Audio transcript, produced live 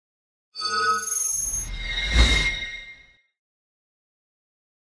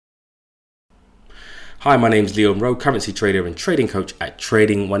Hi, my name's Leon Rowe, currency trader and trading coach at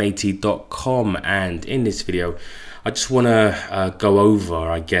trading180.com. And in this video, I just want to go over,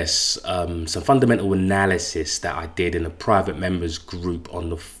 I guess, some fundamental analysis that I did in a private members group on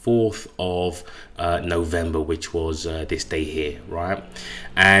the 4th of November, which was this day here, right?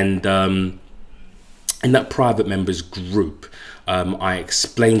 And in that private members group, I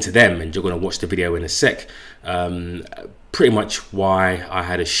explained to them, and you're going to watch the video in a sec, pretty much why I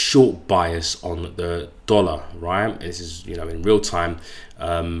had a short bias on the dollar, right? And this is, you know, in real time,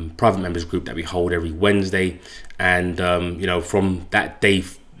 private members group that we hold every Wednesday. And, you know, from that day,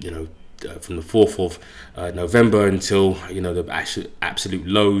 you know, from the 4th of November until, you know, the absolute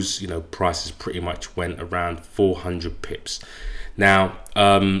lows, you know, prices pretty much went around 400 pips. Now,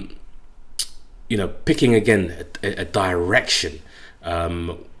 you know, picking again a direction,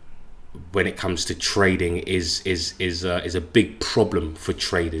 when it comes to trading is a big problem for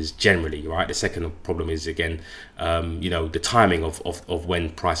traders generally, right? The second problem is, again, you know, the timing of when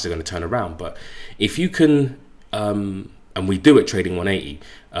prices are going to turn around. But if you can, and we do at Trading 180,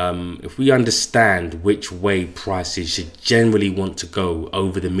 if we understand which way prices should generally want to go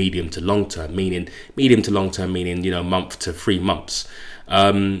over the medium to long term, meaning, you know, month to 3 months,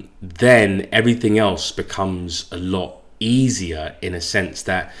 then everything else becomes a lot easier, in a sense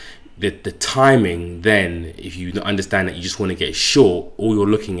that the timing, then, if you understand that you just want to get short, all you're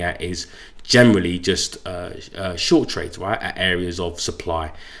looking at is generally just short trades, right, at areas of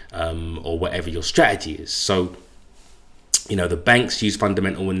supply, or whatever your strategy is. So, you know, the banks use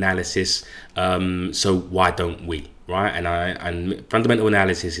fundamental analysis, so why don't we? Right? And fundamental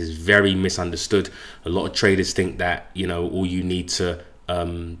analysis is very misunderstood. A lot of traders think that, you know, all you need to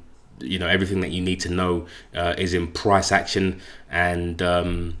you know, everything that you need to know is in price action, and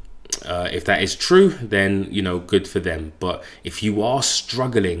if that is true, then, you know, good for them. But if you are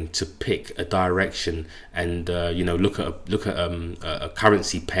struggling to pick a direction and you know, look at a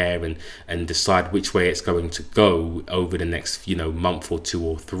currency pair and decide which way it's going to go over the next, you know, month or 2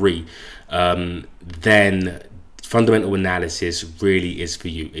 or 3, then fundamental analysis really is for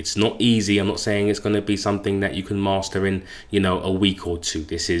you. It's not easy. I'm not saying it's going to be something that you can master in, you know, a week or 2.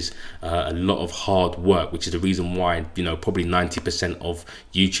 This is a lot of hard work, which is the reason why, you know, probably 90% of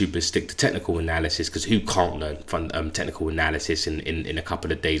YouTubers stick to technical analysis, because who can't learn technical analysis in a couple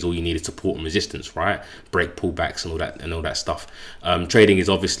of days? All you need is support and resistance, right? Break pullbacks and all that stuff. Trading is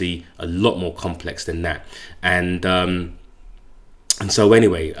obviously a lot more complex than that. And so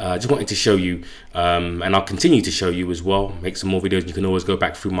anyway, I just wanted to show you, and I'll continue to show you as well, make some more videos. You can always go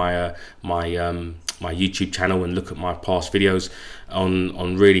back through my my YouTube channel and look at my past videos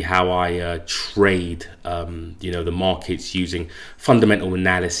on really how I trade, you know, the markets using fundamental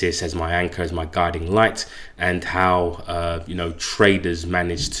analysis as my anchor, as my guiding light, and how, you know, traders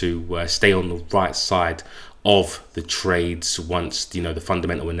manage to stay on the right side of the trades once, you know, the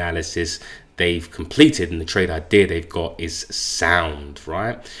fundamental analysis they've completed and the trade idea they've got is sound,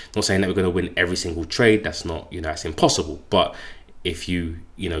 right? Not saying that we're going to win every single trade. That's not, you know, that's impossible. But if you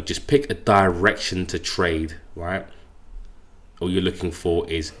know, just pick a direction to trade, right, all you're looking for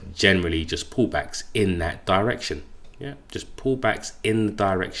is generally just pullbacks in that direction. Yeah, just pullbacks in the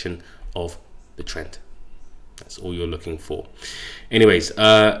direction of the trend. That's all you're looking for. Anyways,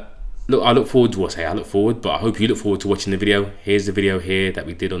 look, I look forward to I look forward, but I hope you look forward to watching the video. Here's the video here that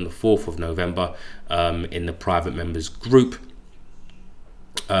we did on the 4th of November in the private members group,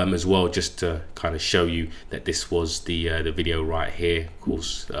 as well, just to kind of show you that this was the video right here. Of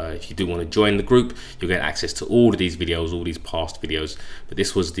course, if you do want to join the group, you'll get access to all of these videos, all these past videos. But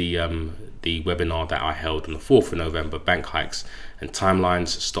this was the webinar that I held on the 4th of November, bank hikes and timelines,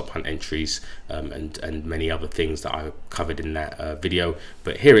 stop hunt entries, and many other things that I covered in that video.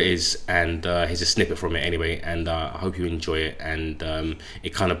 But here it is, and here's a snippet from it anyway, and I hope you enjoy it. And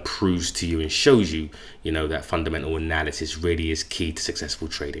it kind of proves to you and shows you, you know, that fundamental analysis really is key to successful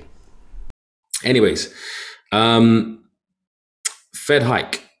trading. Anyways, Fed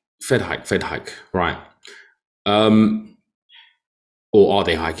hike, right? Or are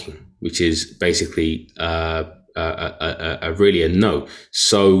they hiking? Which is basically really a no.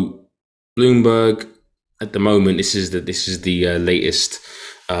 So Bloomberg at the moment, this is the latest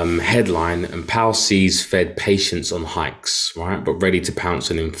headline, and Powell sees Fed patience on hikes, right, but ready to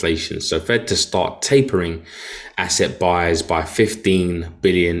pounce on inflation. So Fed to start tapering asset buys by 15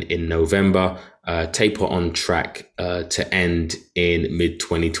 billion in November. Taper on track to end in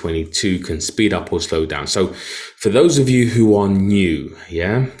mid-2022, can speed up or slow down. So for those of you who are new,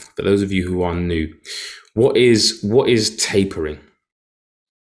 what is tapering?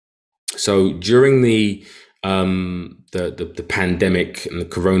 So during the the pandemic and the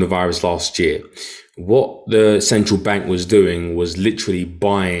coronavirus last year, what the central bank was doing was literally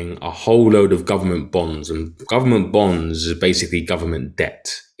buying a whole load of government bonds, and government bonds is basically government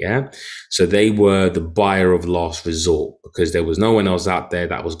debt. Yeah. So they were the buyer of last resort because there was no one else out there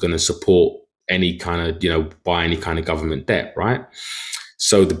that was going to support any kind of, buy any kind of government debt. Right.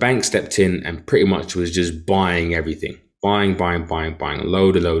 So the bank stepped in and pretty much was just buying everything, buying, a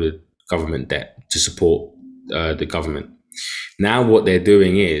load of government debt to support the government. Now what they're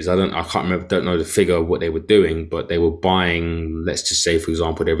doing is, don't know the figure of what they were doing, but they were buying, let's just say, for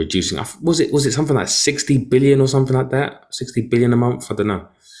example, they're reducing, was it something like 60 billion or something like that? 60 billion a month? I don't know.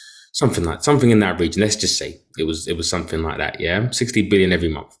 Something in that region. Let's just say it was something like that. Yeah. 60 billion every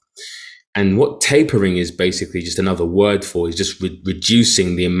month. And what tapering is basically just another word for is just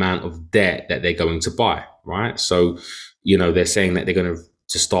reducing the amount of debt that they're going to buy, right? So, they're saying that they're going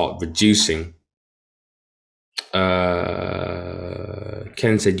to start reducing. Ken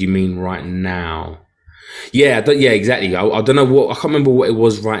said, you mean right now? Yeah, exactly. I don't know I can't remember what it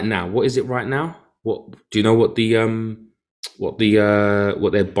was right now. What is it right now? What do you know? What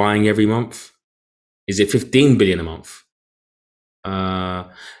they're buying every month? Is it 15 billion a month? I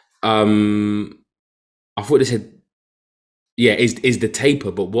thought they said, yeah, is the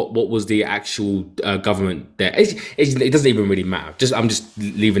taper, but what was the actual government there? It doesn't even really matter. I'm just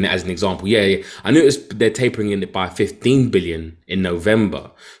leaving it as an example. Yeah. I noticed they're tapering it by 15 billion in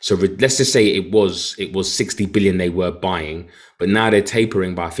November. So let's just say it was 60 billion they were buying, but now they're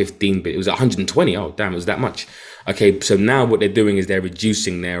tapering by 15 billion. It was 120. Oh, damn, it was that much. Okay, so now what they're doing is they're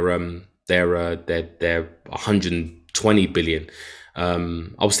reducing their 120 billion. I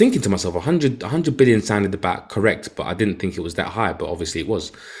was thinking to myself, 100 billion sounded about correct, but I didn't think it was that high, but obviously it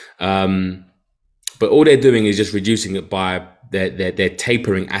was. But all they're doing is just reducing it by, they're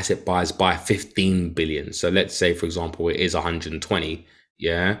tapering asset buys by 15 billion. So let's say, for example, it is 120.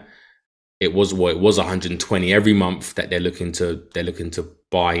 Yeah. It was 120 every month that they're looking to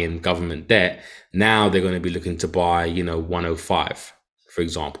buy in government debt. Now they're going to be looking to buy, 105, for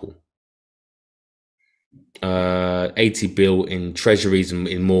example. 80 bill in treasuries and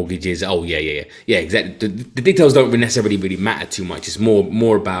in mortgages. Oh yeah, exactly. The details don't necessarily really matter too much. It's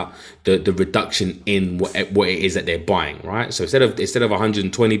more about the reduction in what it is that they're buying, right? So instead of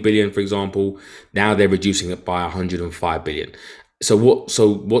 120 billion, for example, now they're reducing it by 105 billion. So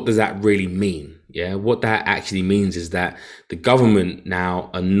what does that really mean? Yeah, what that actually means is that the government now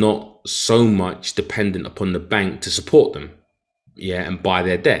are not so much dependent upon the bank to support them, yeah, and buy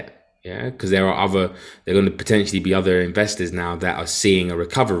their debt. Yeah, because they're going to potentially be other investors now that are seeing a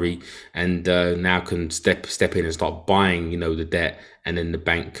recovery and now can step in and start buying, the debt, and then the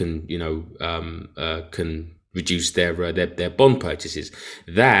bank can, can reduce their bond purchases.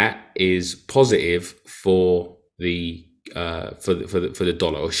 That is positive for the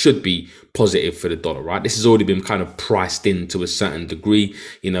dollar, or should be positive for the dollar, right? This has already been kind of priced in to a certain degree.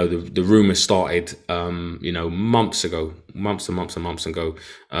 The rumor started, months and months ago,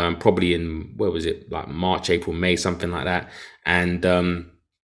 probably in, where was it, like March, April, May, something like that. And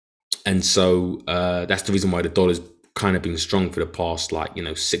so that's the reason why the dollar's kind of been strong for the past,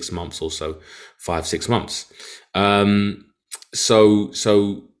 6 months or so, 5-6 months.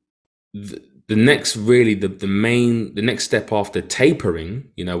 The next step after tapering,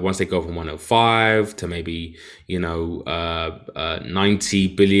 once they go from 105 to maybe, 90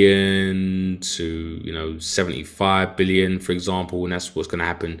 billion to, 75 billion, for example, and that's what's going to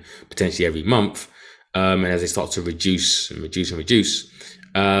happen potentially every month. And as they start to reduce, the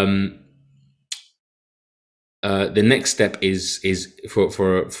next step is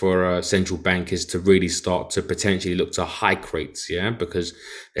for a central bank is to really start to potentially look to hike rates, yeah, because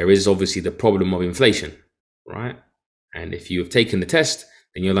there is obviously the problem of inflation, right? And if you have taken the test,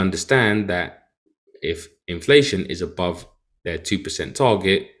 then you'll understand that if inflation is above their 2%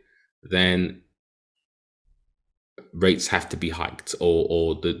 target, then rates have to be hiked,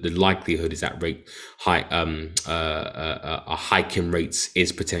 or the likelihood is that a hike in rates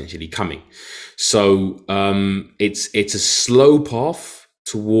is potentially coming. So it's a slower path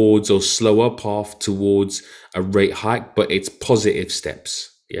towards a rate hike, but it's positive steps.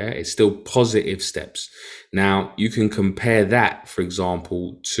 Yeah, it's still positive steps. Now you can compare that, for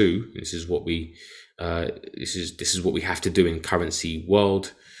example, to this is what we have to do in currency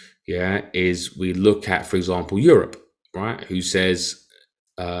world. Yeah, is we look at, for example, Europe, right? Who says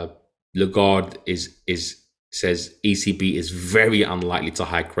Lagarde says ECB is very unlikely to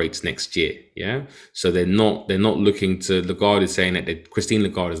hike rates next year. Yeah, so they're not looking to. Lagarde is saying that Christine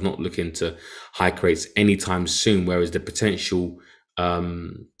Lagarde is not looking to hike rates anytime soon, whereas the potential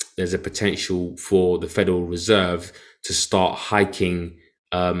there's a potential for the Federal Reserve to start hiking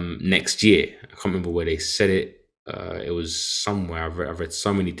next year. I can't remember where they said it. It was somewhere. I've read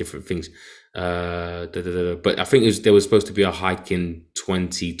so many different things. But I think there was supposed to be a hike in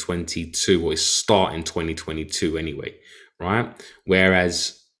 2022, or it start in 2022 anyway, right?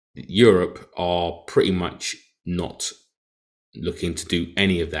 Whereas Europe are pretty much not looking to do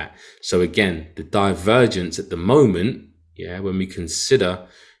any of that. So again, the divergence at the moment, yeah, when we consider,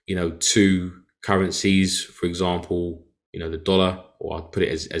 two currencies, for example, the dollar, or I'll put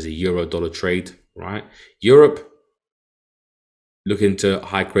it as a euro dollar trade, right? Europe looking to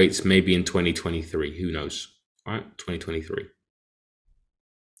hike rates maybe in 2023, who knows, right? 2023.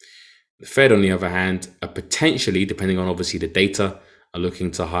 The Fed, on the other hand, are potentially, depending on obviously the data, are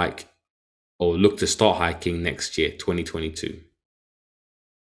looking to hike or look to start hiking next year, 2022.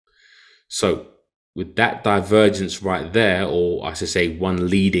 So with that divergence right there, or I should say one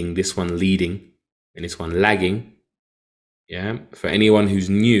leading, this one leading, and this one lagging, yeah, for anyone who's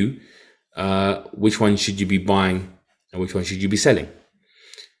new, which one should you be buying and which one should you be selling?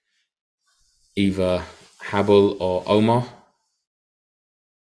 Either Habel or Omar.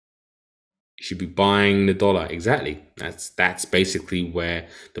 You should be buying the dollar. Exactly. That's basically where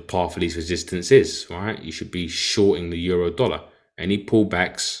the path of least resistance is, right? You should be shorting the euro dollar. Any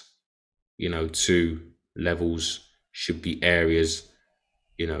pullbacks, to levels should be areas,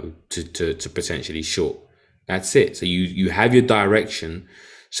 to potentially short. That's it. So you have your direction.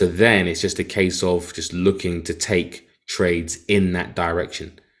 So then it's just a case of just looking to take trades in that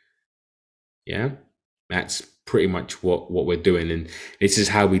direction. Yeah, that's pretty much what we're doing, and this is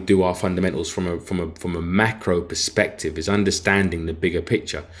how we do our fundamentals from a macro perspective, is understanding the bigger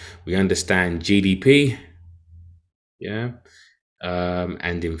picture. We understand GDP, yeah,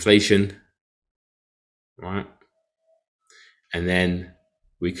 and inflation, right? And then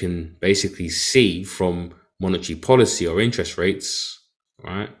we can basically see from monetary policy or interest rates,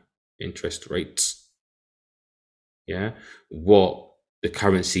 right? Interest rates, yeah, what the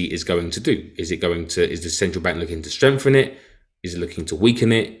currency is going to do. Is the central bank looking to strengthen it? Is it looking to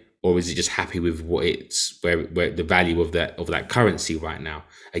weaken it? Or is it just happy with what where the value of that currency right now?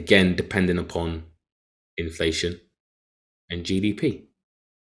 Again, depending upon inflation and GDP.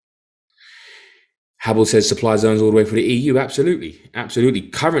 Habel says supply zones all the way for the EU. Absolutely. Absolutely.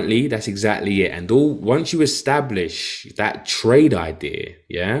 Currently, that's exactly it. And once you establish that trade idea,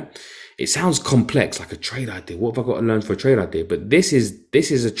 yeah, it sounds complex, like a trade idea. What have I got to learn for a trade idea? But this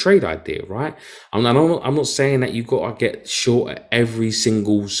is a trade idea, right? I'm not saying that you've got to get short at every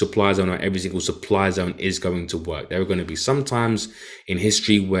single supply zone, or every single supply zone is going to work. There are going to be some times in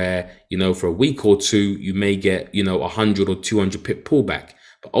history where, for a week or two, you may get, 100 or 200 pip pullback.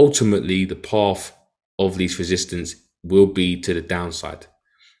 But ultimately, the path of least resistance will be to the downside.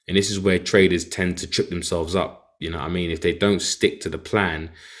 And this is where traders tend to trip themselves up. If they don't stick to the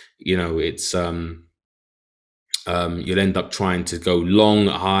plan, it's you'll end up trying to go long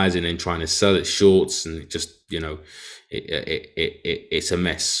at highs and then trying to sell at shorts, and it just, it's a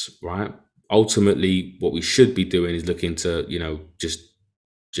mess, right? Ultimately, what we should be doing is looking to,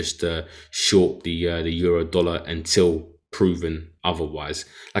 just short the euro dollar until proven otherwise.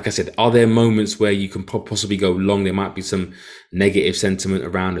 Like I said, are there moments where you can possibly go long? There might be some negative sentiment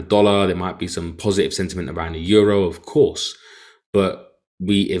around the dollar. There might be some positive sentiment around the euro, of course. But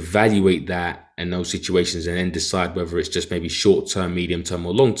we evaluate that and those situations and then decide whether it's just maybe short-term, medium-term,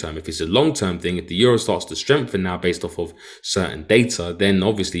 or long-term. If it's a long-term thing, if the euro starts to strengthen now based off of certain data, then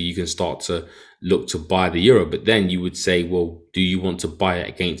obviously you can start to look to buy the euro. But then you would say, well, do you want to buy it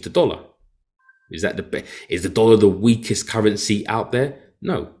against the dollar? Is the dollar the weakest currency out there?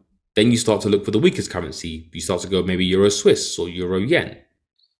 No. Then you start to look for the weakest currency. You start to go maybe Euro Swiss or Euro Yen.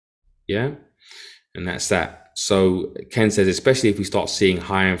 Yeah. And that's that. So Ken says, especially if we start seeing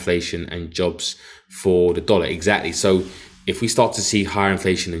higher inflation and jobs for the dollar. Exactly. So if we start to see higher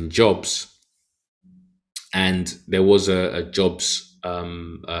inflation and jobs, and there was a jobs,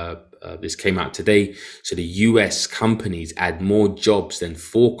 this came out today. So the US companies add more jobs than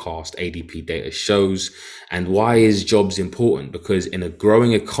forecast, ADP data shows. And why is jobs important? Because in a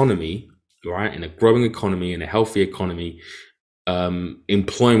growing economy, right? In a growing economy, in a healthy economy,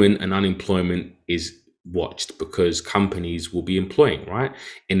 employment and unemployment is watched because companies will be employing, right?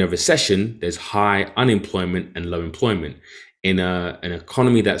 In a recession, there's high unemployment and low employment. In an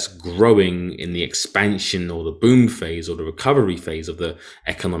economy that's growing in the expansion or the boom phase or the recovery phase of the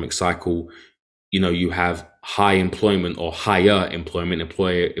economic cycle, you have high employment or higher employment.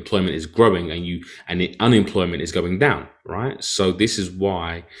 Employment is growing and the unemployment is going down, right? So this is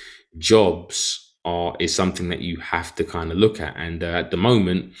why jobs is something that you have to kind of look at. And at the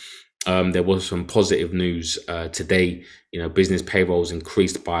moment, there was some positive news today. Business payrolls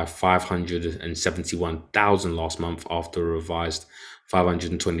increased by 571,000 last month after a revised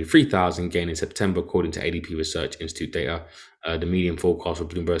 523,000 gain in September, according to ADP Research Institute data. The median forecast for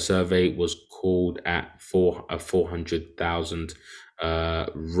Bloomberg survey was called at 400,000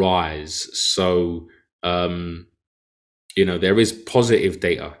 rise. So, there is positive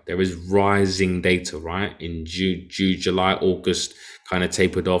data. There is rising data, right? In June, July, August kind of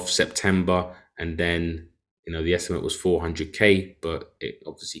tapered off, September, and then, the estimate was 400K, but it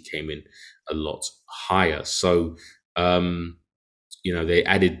obviously came in a lot higher. So,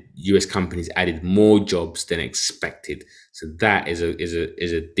 US companies added more jobs than expected. So that is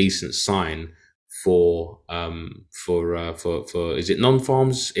a decent sign for is it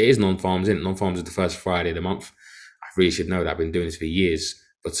non-farms? It is non-farms, isn't it? Non-farms is the first Friday of the month. I really should know that. I've been doing this for years.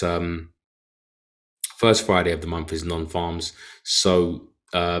 But first Friday of the month is non-farms. So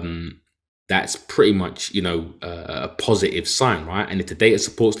that's pretty much, a positive sign, right? And if the data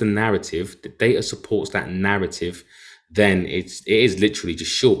supports the narrative, then it is literally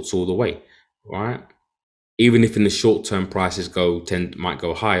just shorts all the way, right? Even if in the short term prices might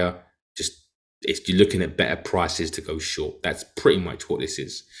go higher, just if you're looking at better prices to go short, that's pretty much what this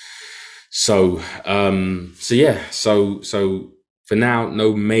is. So for now,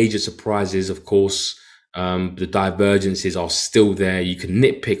 no major surprises. Of course, the divergences are still there. You can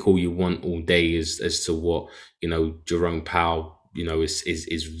nitpick all you want all day as to what Jerome Powell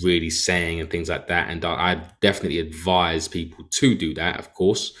is really saying and things like that. And I definitely advise people to do that. Of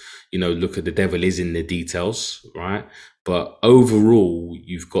course, look at the devil is in the details, right? But overall,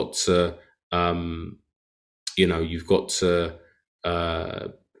 you've got to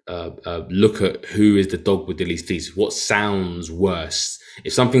look at who is the dog with the least fleas. What sounds worse?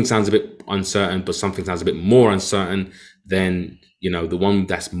 If something sounds a bit uncertain, but something sounds a bit more uncertain, then the one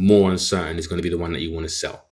that's more uncertain is going to be the one that you want to sell.